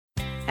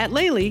At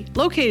Lely,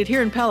 located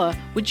here in Pella,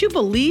 would you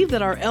believe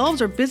that our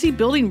elves are busy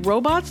building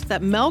robots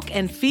that milk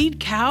and feed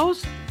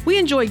cows? We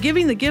enjoy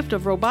giving the gift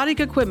of robotic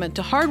equipment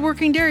to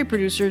hardworking dairy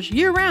producers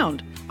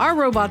year-round. Our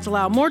robots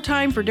allow more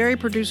time for dairy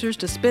producers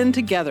to spend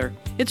together.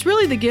 It's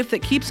really the gift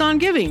that keeps on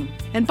giving.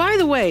 And by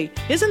the way,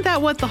 isn't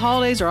that what the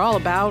holidays are all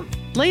about?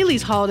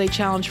 Lely's holiday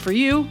challenge for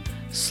you: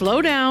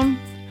 slow down,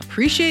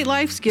 appreciate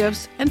life's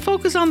gifts, and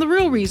focus on the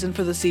real reason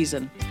for the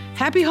season.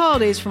 Happy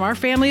holidays from our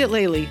family at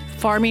Lely,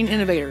 Farming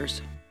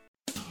Innovators.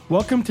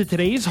 Welcome to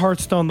today's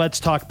Hearthstone Let's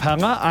Talk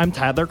Pella. I'm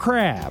Tyler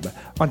Crabb.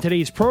 On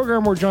today's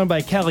program, we're joined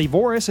by Kelly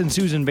Voorhis and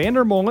Susan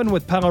Vander Molen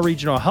with Pella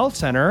Regional Health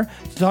Center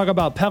to talk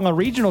about Pella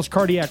Regional's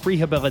Cardiac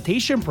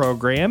Rehabilitation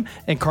Program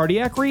and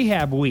Cardiac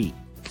Rehab Week.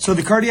 So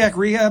the Cardiac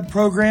Rehab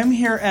Program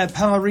here at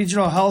Pella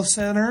Regional Health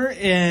Center,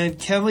 and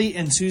Kelly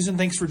and Susan,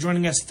 thanks for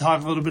joining us to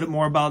talk a little bit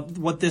more about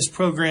what this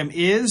program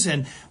is.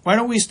 And why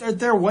don't we start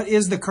there? What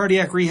is the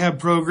Cardiac Rehab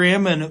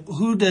Program, and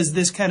who does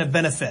this kind of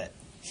benefit?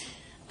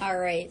 All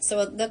right,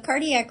 so the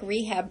Cardiac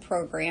Rehab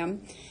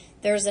Program,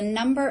 there's a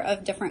number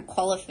of different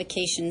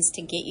qualifications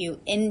to get you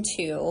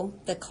into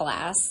the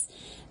class.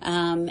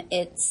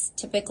 It's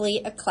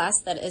typically a class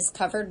that is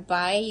covered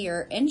by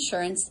your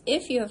insurance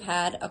if you have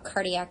had a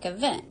cardiac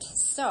event.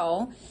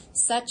 So,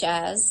 such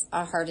as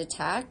a heart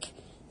attack,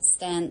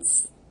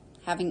 stents,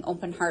 having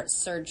open heart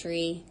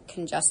surgery,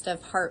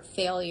 congestive heart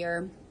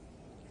failure.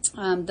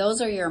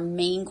 Those are your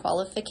main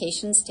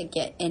qualifications to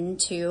get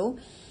into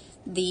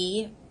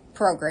the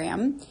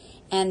program.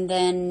 And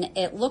then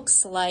it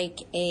looks like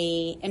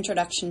a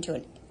introduction to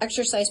an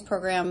exercise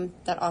program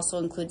that also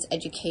includes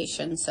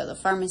education. So the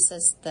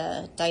pharmacist,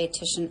 the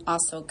dietitian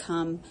also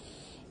come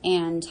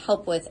and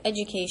help with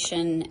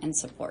education and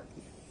support.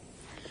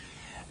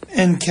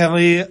 And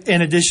Kelly,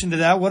 in addition to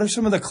that, what are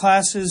some of the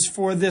classes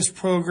for this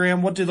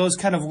program? What do those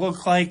kind of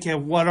look like,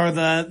 and what are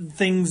the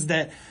things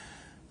that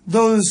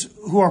those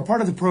who are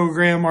part of the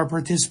program are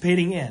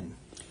participating in?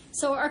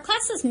 So our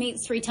classes meet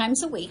 3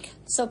 times a week.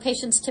 So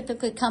patients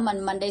typically come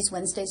on Mondays,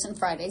 Wednesdays, and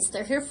Fridays.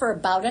 They're here for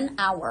about an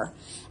hour.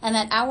 And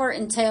that hour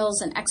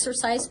entails an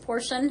exercise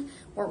portion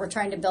where we're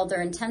trying to build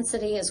their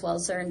intensity as well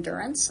as their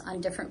endurance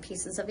on different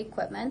pieces of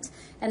equipment.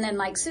 And then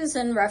like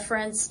Susan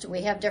referenced,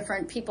 we have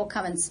different people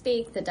come and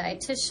speak, the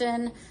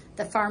dietitian,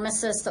 the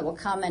pharmacist that will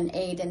come and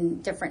aid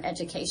in different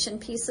education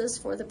pieces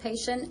for the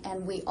patient.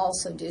 And we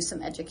also do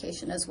some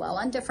education as well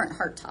on different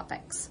heart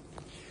topics.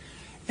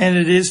 And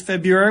it is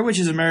February, which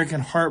is American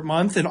Heart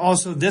Month, and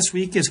also this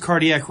week is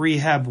Cardiac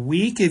Rehab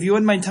Week. If you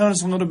wouldn't mind telling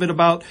us a little bit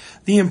about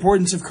the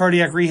importance of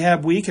Cardiac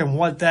Rehab Week and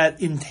what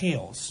that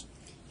entails.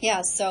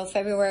 Yeah, so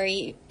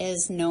February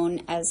is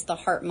known as the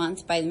Heart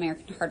Month by the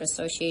American Heart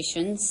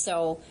Association.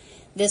 So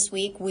this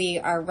week we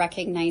are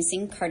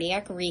recognizing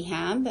cardiac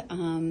rehab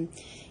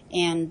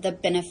and the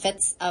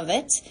benefits of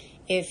it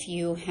if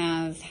you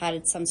have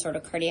had some sort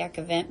of cardiac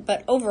event,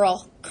 but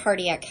overall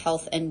cardiac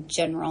health in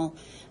general.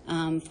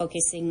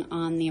 Focusing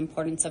on the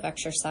importance of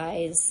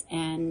exercise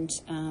and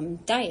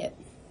diet.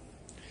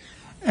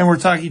 And we're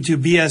talking to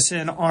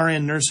BSN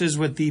RN nurses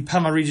with the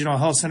Pella Regional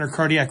Health Center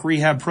Cardiac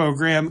Rehab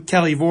Program,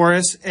 Kelly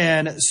Voorhis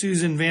and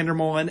Susan Vander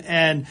Molen.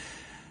 And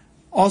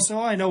also,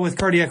 I know with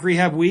Cardiac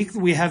Rehab Week,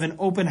 we have an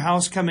open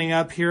house coming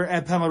up here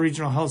at Pella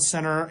Regional Health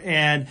Center.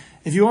 And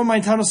if you wouldn't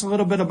mind telling us a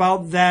little bit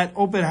about that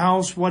open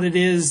house, what it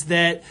is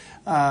that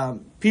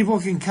people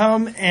can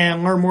come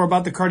and learn more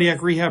about the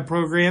Cardiac Rehab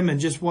Program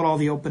and just what all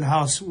the open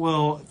house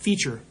will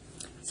feature.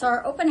 So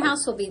our open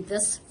house will be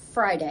this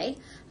Friday,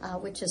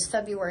 which is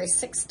February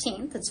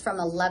 16th. It's from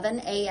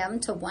 11 a.m.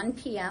 to 1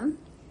 p.m.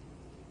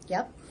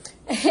 Yep.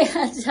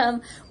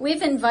 And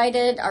we've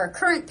invited our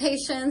current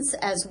patients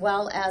as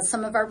well as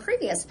some of our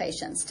previous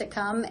patients to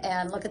come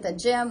and look at the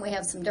gym. We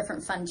have some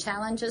different fun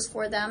challenges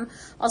for them.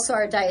 Also,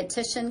 our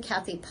dietitian,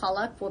 Kathy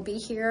Pollock, will be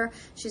here.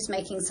 She's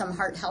making some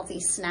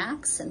heart-healthy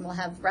snacks, and we'll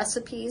have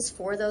recipes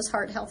for those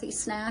heart-healthy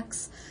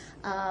snacks.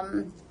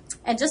 And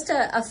just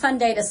a fun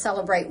day to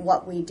celebrate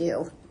what we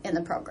do in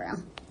the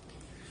program.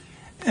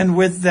 And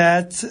with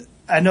that,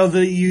 I know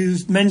that you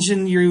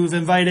mentioned you've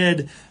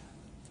invited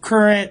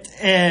current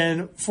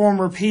and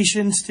former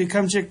patients to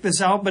come check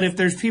this out, but if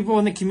there's people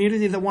in the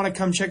community that want to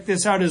come check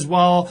this out as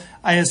well,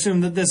 I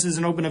assume that this is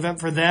an open event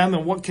for them,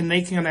 and what can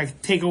they kind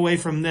of take away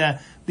from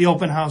the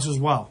open house as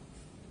well?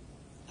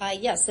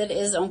 Yes, it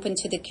is open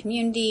to the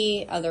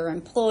community. Other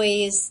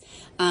employees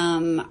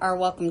are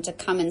welcome to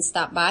come and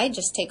stop by,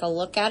 just take a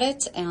look at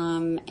it,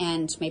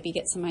 and maybe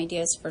get some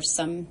ideas for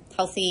some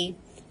healthy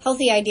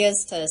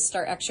ideas to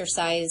start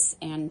exercise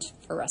and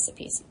for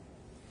recipes.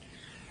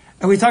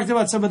 And we talked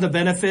about some of the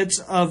benefits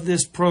of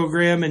this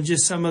program and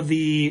just some of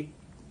the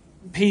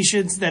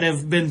patients that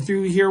have been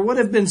through here. What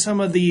have been some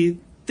of the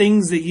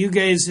things that you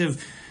guys have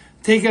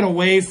taken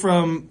away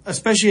from,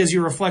 especially as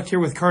you reflect here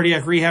with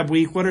Cardiac Rehab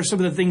Week? What are some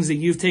of the things that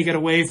you've taken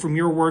away from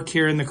your work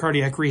here in the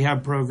Cardiac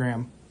Rehab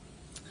Program?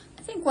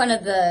 I think one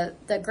of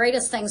the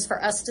greatest things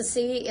for us to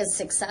see is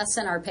success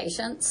in our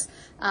patients.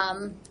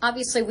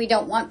 Obviously, we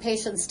don't want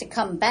patients to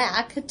come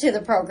back to the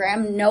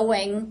program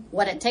knowing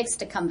what it takes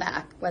to come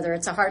back, whether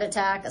it's a heart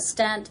attack, a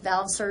stent,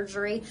 valve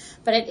surgery.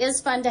 But it is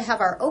fun to have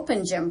our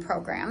open gym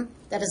program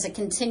that is a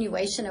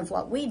continuation of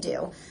what we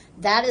do.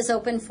 That is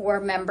open for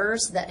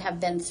members that have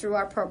been through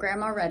our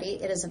program already.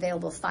 It is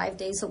available 5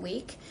 days a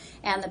week,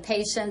 and the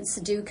patients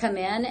do come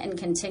in and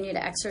continue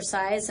to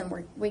exercise,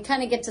 and we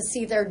kind of get to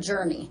see their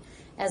journey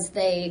as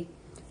they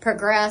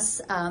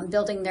progress,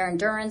 building their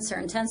endurance, their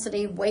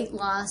intensity, weight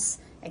loss,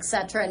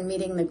 etc., and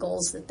meeting the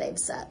goals that they've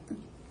set.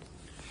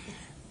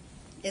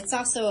 It's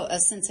also a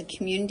sense of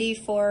community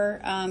for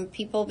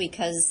people,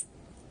 because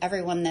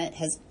everyone that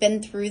has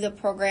been through the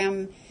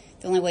program,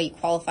 the only way you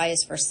qualify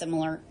is for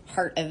similar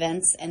heart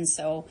events, and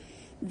so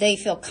they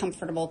feel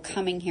comfortable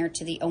coming here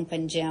to the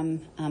open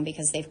gym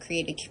because they've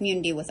created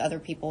community with other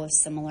people with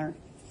similar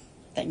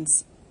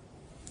things.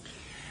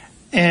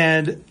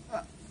 And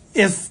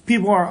if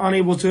people are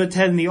unable to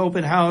attend the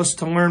open house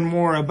to learn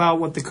more about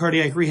what the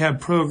cardiac rehab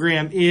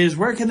program is,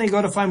 where can they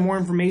go to find more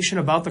information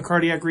about the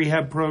cardiac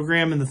rehab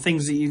program and the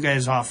things that you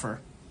guys offer?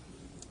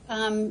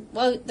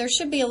 Well, there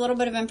should be a little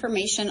bit of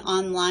information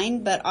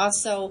online, but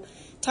also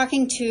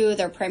talking to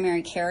their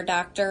primary care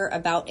doctor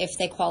about if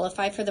they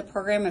qualify for the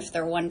program. If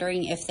they're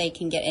wondering if they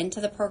can get into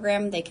the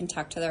program, they can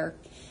talk to their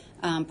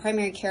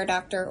primary care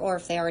doctor, or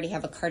if they already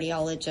have a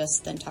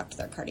cardiologist, then talk to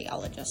their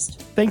cardiologist.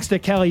 Thanks to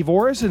Kelly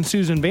Voorhis and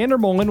Susan Vander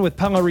with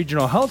Pella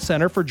Regional Health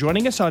Center for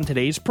joining us on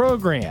today's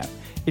program.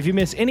 If you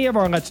miss any of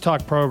our Let's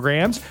Talk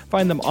programs,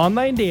 find them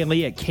online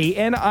daily at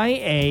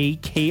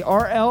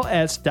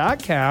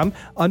KNIAKRLS.com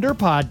under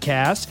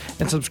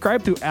podcasts, and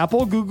subscribe through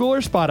Apple, Google, or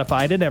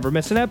Spotify to never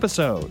miss an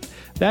episode.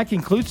 That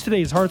concludes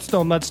today's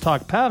Hearthstone Let's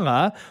Talk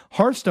Pella.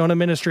 Hearthstone, a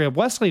ministry of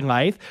Wesley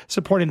Life,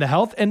 supporting the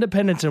health,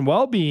 independence, and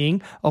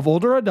well-being of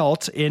older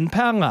adults in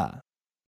Pella.